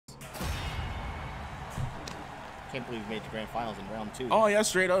can't believe we made the grand finals in round 2. Oh yeah,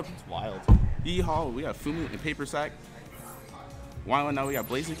 straight up. It's wild. Yeehaw, we got Fumu and PaperSak. While now we got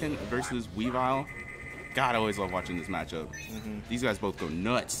Blaziken versus Weavile. God, I always love watching this matchup. These guys both go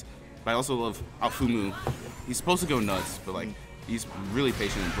nuts. But I also love how Fumu, he's supposed to go nuts, but like, he's really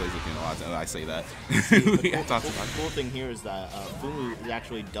patient in Blaziken a lot. I say that. The cool thing here is that Fumu is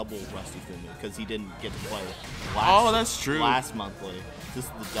actually double Rusty Fumu because he didn't get to play last monthly. This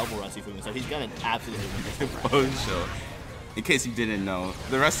is the double Rusty Fumu, so he's gonna absolutely win this. Sure. In case you didn't know,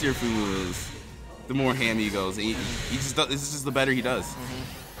 the rest of your Fumu is the more ham he goes. He just does, this is just the better he does.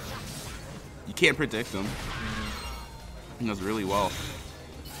 You can't predict him. He does really well.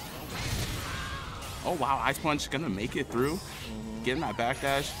 Oh wow, Ice Punch gonna make it through. Getting that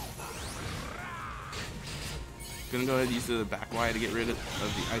backdash. Gonna go ahead and use the back Y to get rid of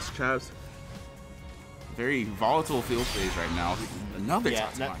the ice traps. Very volatile field phase right now. Another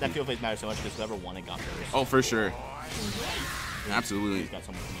that field phase matters so much because whoever won it got first. Oh, for sure. Absolutely. He's got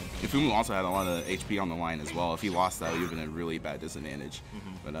so much momentum. And Fumu also had a lot of HP on the line as well. If he lost that, he would have been a really bad disadvantage.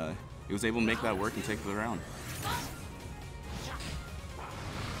 But he was able to make that work and take the round.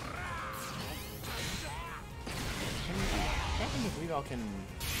 I think if Weavile can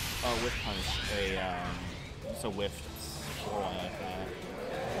whiff punch just a whiffed 4 like that.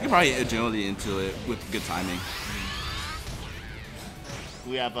 You can probably agility into it with good timing.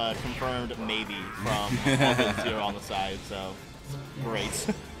 We have a confirmed maybe from Zero on the side, so great.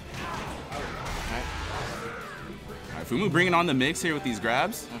 Alright, Fumu bringing on the mix here with these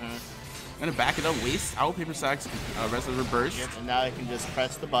grabs. Gonna back it up, waste out PaperSak's rest of her burst. Yep, and now I can just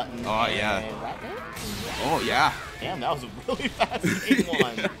press the button. Oh yeah. Oh yeah. Damn, that was a really fast game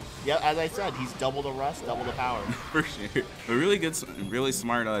one. Yeah, as I said, he's double the rust, double the power. For sure. A really good, really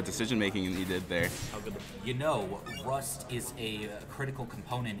smart decision making he did there. How good You know, rust is a critical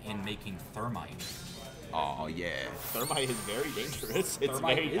component in making thermite. Oh yeah. Thermite is very dangerous. It's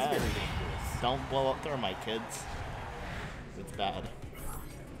Thermite very is bad. very dangerous. Don't blow up thermite, kids. It's bad.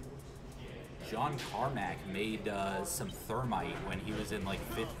 John Carmack made some thermite when he was in like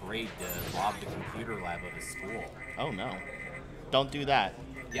 5th grade to rob the computer lab of his school. Oh no. Don't do that.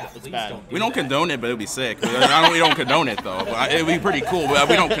 Yeah, it's please bad. don't do We don't that. condone it, but it'd be sick. We don't condone it though. But it'd be pretty cool, but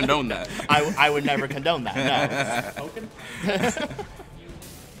we don't condone that. I would never condone that, no. Pokken?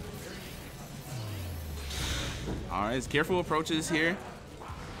 Alright, careful approaches here.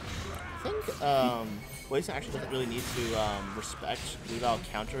 I think Blaziken actually doesn't really need to respect Weavile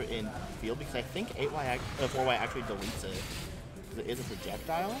counter in field because I think 4Y actually deletes it. Because it is a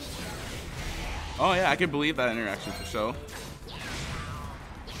projectile. Oh yeah, I can believe that interaction for sure.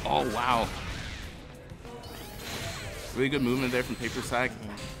 Oh wow. Really good movement there from PaperSak.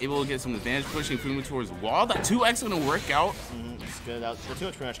 Able to get some advantage, pushing Fumu towards wall. That 2X gonna work out. It's good. The 2X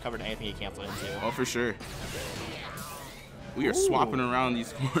pretty much covered anything he canceled into. Oh, for sure. We are swapping around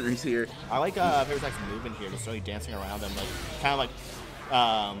these corners here. I like PaperSak's movement here, just really dancing around them, like kind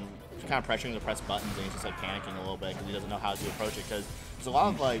of pressuring the press buttons, and he's just like panicking a little bit because he doesn't know how to approach it. Because there's a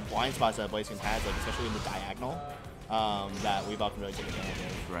lot of like blind spots that Blaziken has, like especially in the diagonal, that Weavile can really take advantage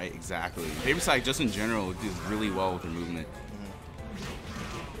of. Right, exactly. PaperSak just in general does really well with her movement.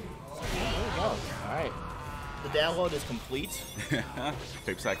 There we go. All right. The download is complete.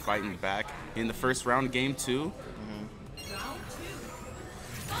 PaperSak fighting back in the first round of game 2.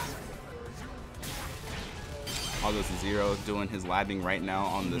 All goes to Zero, doing his labbing right now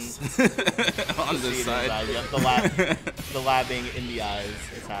on this on this side. Yep, the labbing in the eyes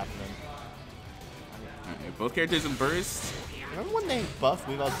is happening. Right, both characters in burst. Remember when they buffed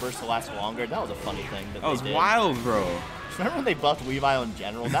Weavile's burst to last longer? That was a funny thing. That was did. wild, bro. Remember when they buffed Weavile in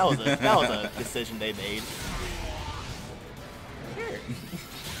general? That was a decision they made. Sure.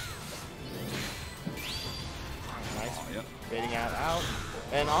 Nice. Oh, yep. Fading out.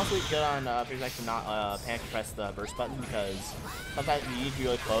 And also good on PaperSak to not panic press the burst button because sometimes you need to be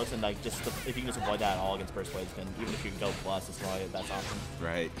really close and like just if you can just avoid that at all against burst Blaziken, even if you can go plus, it's probably the best option.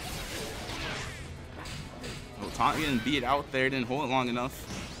 Right. Oh, taunt getting beat out there, didn't hold it long enough.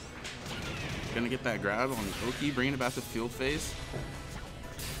 Gonna get that grab on Oki, bringing it back to field phase.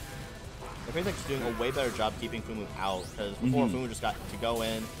 PaperSak's doing a way better job keeping Fumu out because before Fumu just got to go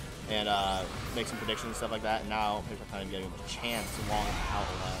in and make some predictions and stuff like that, and now PaperSak kind of getting a chance to long out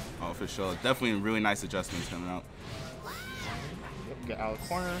of that. Oh, for sure. Definitely really nice adjustments coming out. Yep, get out of the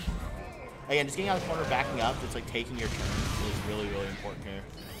corner. Again, just getting out of the corner, backing up, just like taking your turn is really, really important here.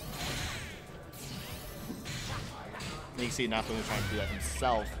 And you can see now Fumu trying to do that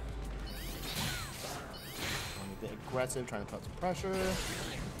himself. Aggressive, trying to put some pressure.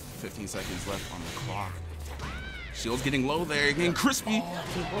 15 seconds left on the clock. Shield's getting low there, getting crispy.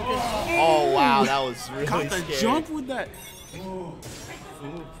 Oh, wow, that was really Got the scary. jump with that.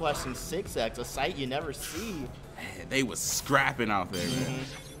 Fumu flashing 6X, a sight you never see. Man, they was scrapping out there, man.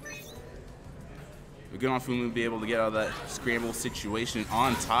 We're good on Fumu to be able to get out of that scramble situation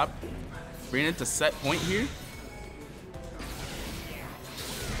on top. Bring it to set point here.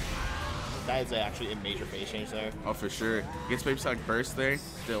 That is actually a major phase change there. Oh, for sure. Gets PaperSak burst there.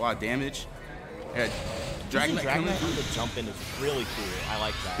 Did a lot of damage. Yeah, Dragon Knight coming through. The jump in is really cool. I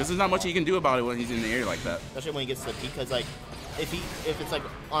like that. Because there's not much he can do about it when he's in the air like that. Especially when he gets to the peak, because like if it's like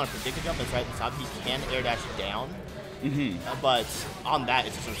on a predicted jump that's right at the top, he can air dash down. But on that,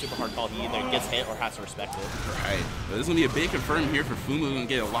 it's just a super hard call. He either gets hit or has to respect it. Right. But this is gonna be a big confirm here for Fumu and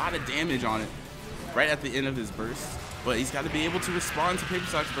get a lot of damage on it right at the end of his burst. But he's got to be able to respond to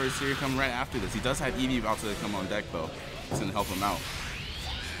PaperSak's burst here, come right after this. He does have Eevee about to come on deck though. It's gonna help him out.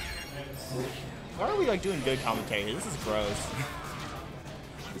 Why are we like doing good commentary here? This is gross.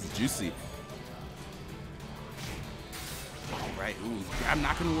 This is juicy. All right, ooh, grab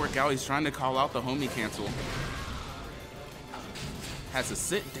not gonna work out. He's trying to call out the homie cancel. Has to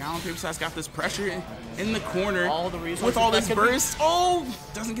sit down. PaperSak's got this pressure in the corner with all this burst. Oh,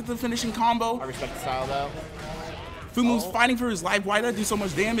 doesn't get the finishing combo. I respect the style though. Fumu's fighting for his life. Why did I do so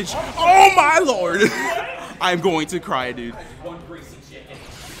much damage? Oh my lord! I'm going to cry, dude.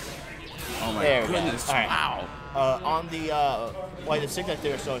 Oh my goodness! Right. Wow. On the why the 6X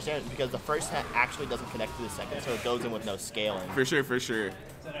there is so understandable because the first hit actually doesn't connect to the second, so it goes in with no scaling. For sure, for sure.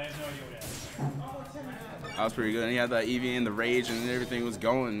 That was pretty good. And he had that Eevee and the rage and everything was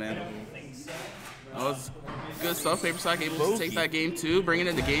going, man. That was good stuff. PaperSak able to take that game 2, bringing it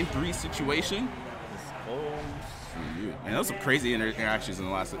into game 3 situation. Man, that was some crazy interactions in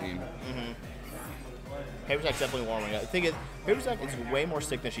the last game. PaperSak's definitely warming up. The thing is, PaperSak is way more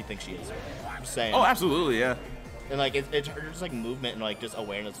sick than she thinks she is. I'm just saying. Oh, absolutely, yeah. And like it's her just like movement and like just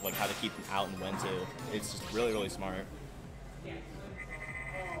awareness of like how to keep them out and when to. It's just really, really smart.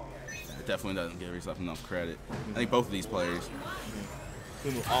 It definitely doesn't give herself enough credit. I think both of these players.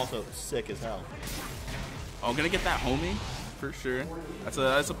 Fumu also sick as hell. Oh, gonna get that homie for sure.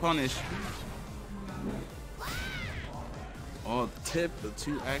 That's a punish. Oh, the tip, the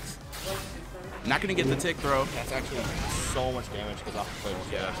 2X. Not gonna get the tick throw. That's actually so much damage because off the plate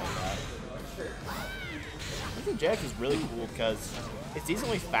like that. I think JX is really cool because it's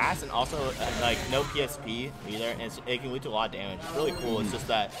decently fast and also like no PSP either, and it can lead to a lot of damage. It's really cool. It's just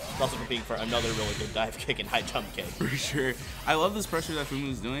that it's also competing for another really good dive kick and high jump kick. For sure. I love this pressure that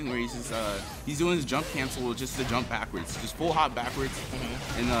Fumu's doing, where he's just he's doing his jump cancel just to jump backwards, just full hop backwards,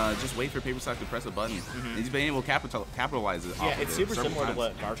 and just wait for PaperSak to press a button. And he's been able to capitalize it. Yeah, it's super similar to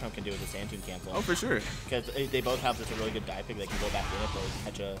what Garchomp can do with the Sand Tune cancel. Oh, for sure. Because they both have just a really good dive kick. They can go back in if they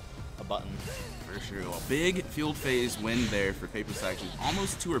catch a button. For sure. Well, big field phase win there for PaperSak. She's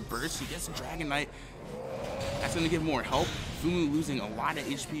almost to her burst. She gets a Dragon Knight. That's going to give more help. Fumu losing a lot of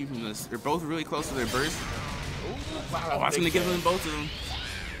HP from this. They're both really close to their burst. Wow, that's going to give them both of them.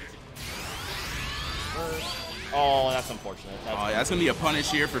 Oh, that's unfortunate. That's going to be a punish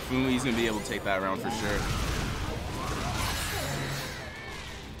here for Fumu. He's going to be able to take that round for sure.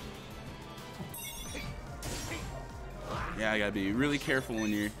 Yeah, I got to be really careful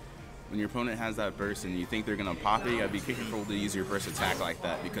when your opponent has that burst and you think they're gonna pop it. You gotta be careful to use your burst attack like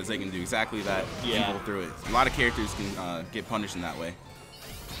that because they can do exactly that and go through it. A lot of characters can get punished in that way.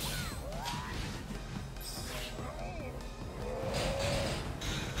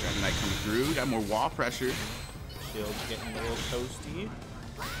 Dragon Knight coming through. Got more wall pressure. Shield's getting a little toasty.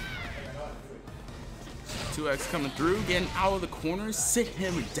 2X coming through, getting out of the corner, sit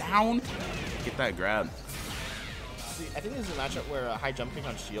him down, get that grab. I think this is a matchup where a high jump kick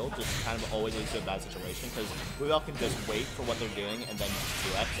on shield just kind of always leads to a bad situation because Weavile can just wait for what they're doing and then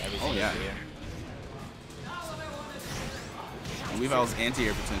 2X every single year. Weavile's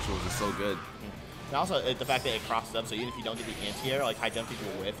anti-air potential is just so good. And also the fact that it crosses up, so even if you don't get the anti-air, like high jump kick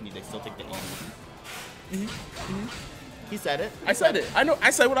will whiff and they still take the aim. He said it. I said it. I know. I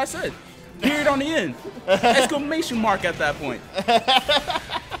said what I said. Period on the end. Exclamation mark at that point.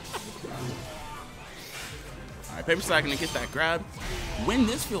 Alright, PaperSak gonna get that grab. Win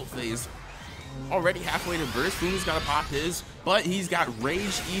this field phase. Already halfway to burst. Fumu's gotta pop his, but he's got Rage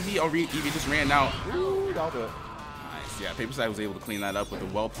Eevee. Oh, Eevee just ran out. Ooh, that'll do it. Nice. Yeah, PaperSak was able to clean that up with a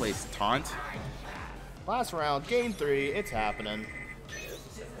well-placed taunt. Last round, game 3. It's happening.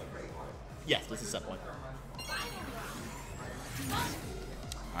 Yes, this is set point.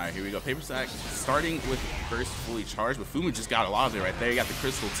 Alright, here we go. PaperSak starting with burst fully charged, but Fumu just got a lot of it right there. He got the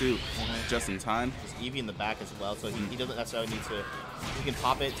crystal too, just in time. There's Eevee in the back as well, so he doesn't necessarily need to. He can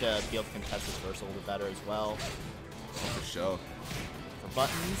pop it to be able to contest his burst a little bit better as well. For sure. For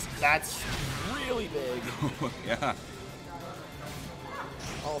buttons, that's really big. Yeah.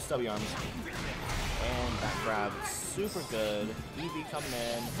 All stubby arms. And that grab, super good. EV coming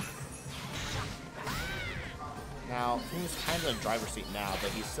in. Now, he's kind of in the driver's seat now,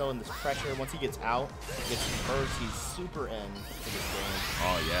 but he's still in this pressure. Once he gets out, gets burst, he's super in for this game.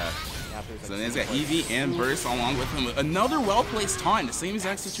 Oh, yeah. So then he's got EV EV and burst along with him. Another well-placed taunt, the same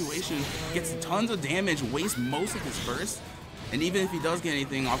exact situation. Gets tons of damage, wastes most of his burst. And even if he does get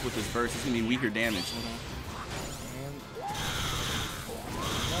anything off with his burst, it's going to be weaker damage.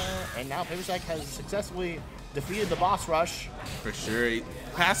 And now PaperSak has successfully defeated the boss rush. For sure. He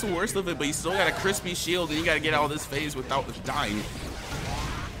passed the worst of it, but you still got a crispy shield, and you got to get out of this phase without dying.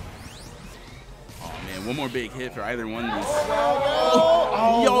 Oh, man. One more big hit for either one of these.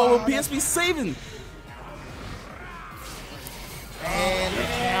 Yo, PSP saving. And the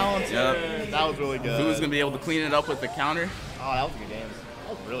counter. Yep. That was really good. Who's going to be able to clean it up with the counter? Oh, that was a good game.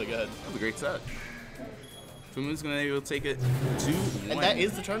 That was really good. That was a great set. Fumu's going to be able to take it 2-1. And that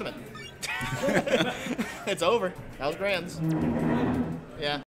is the tournament. It's over. That was Grands.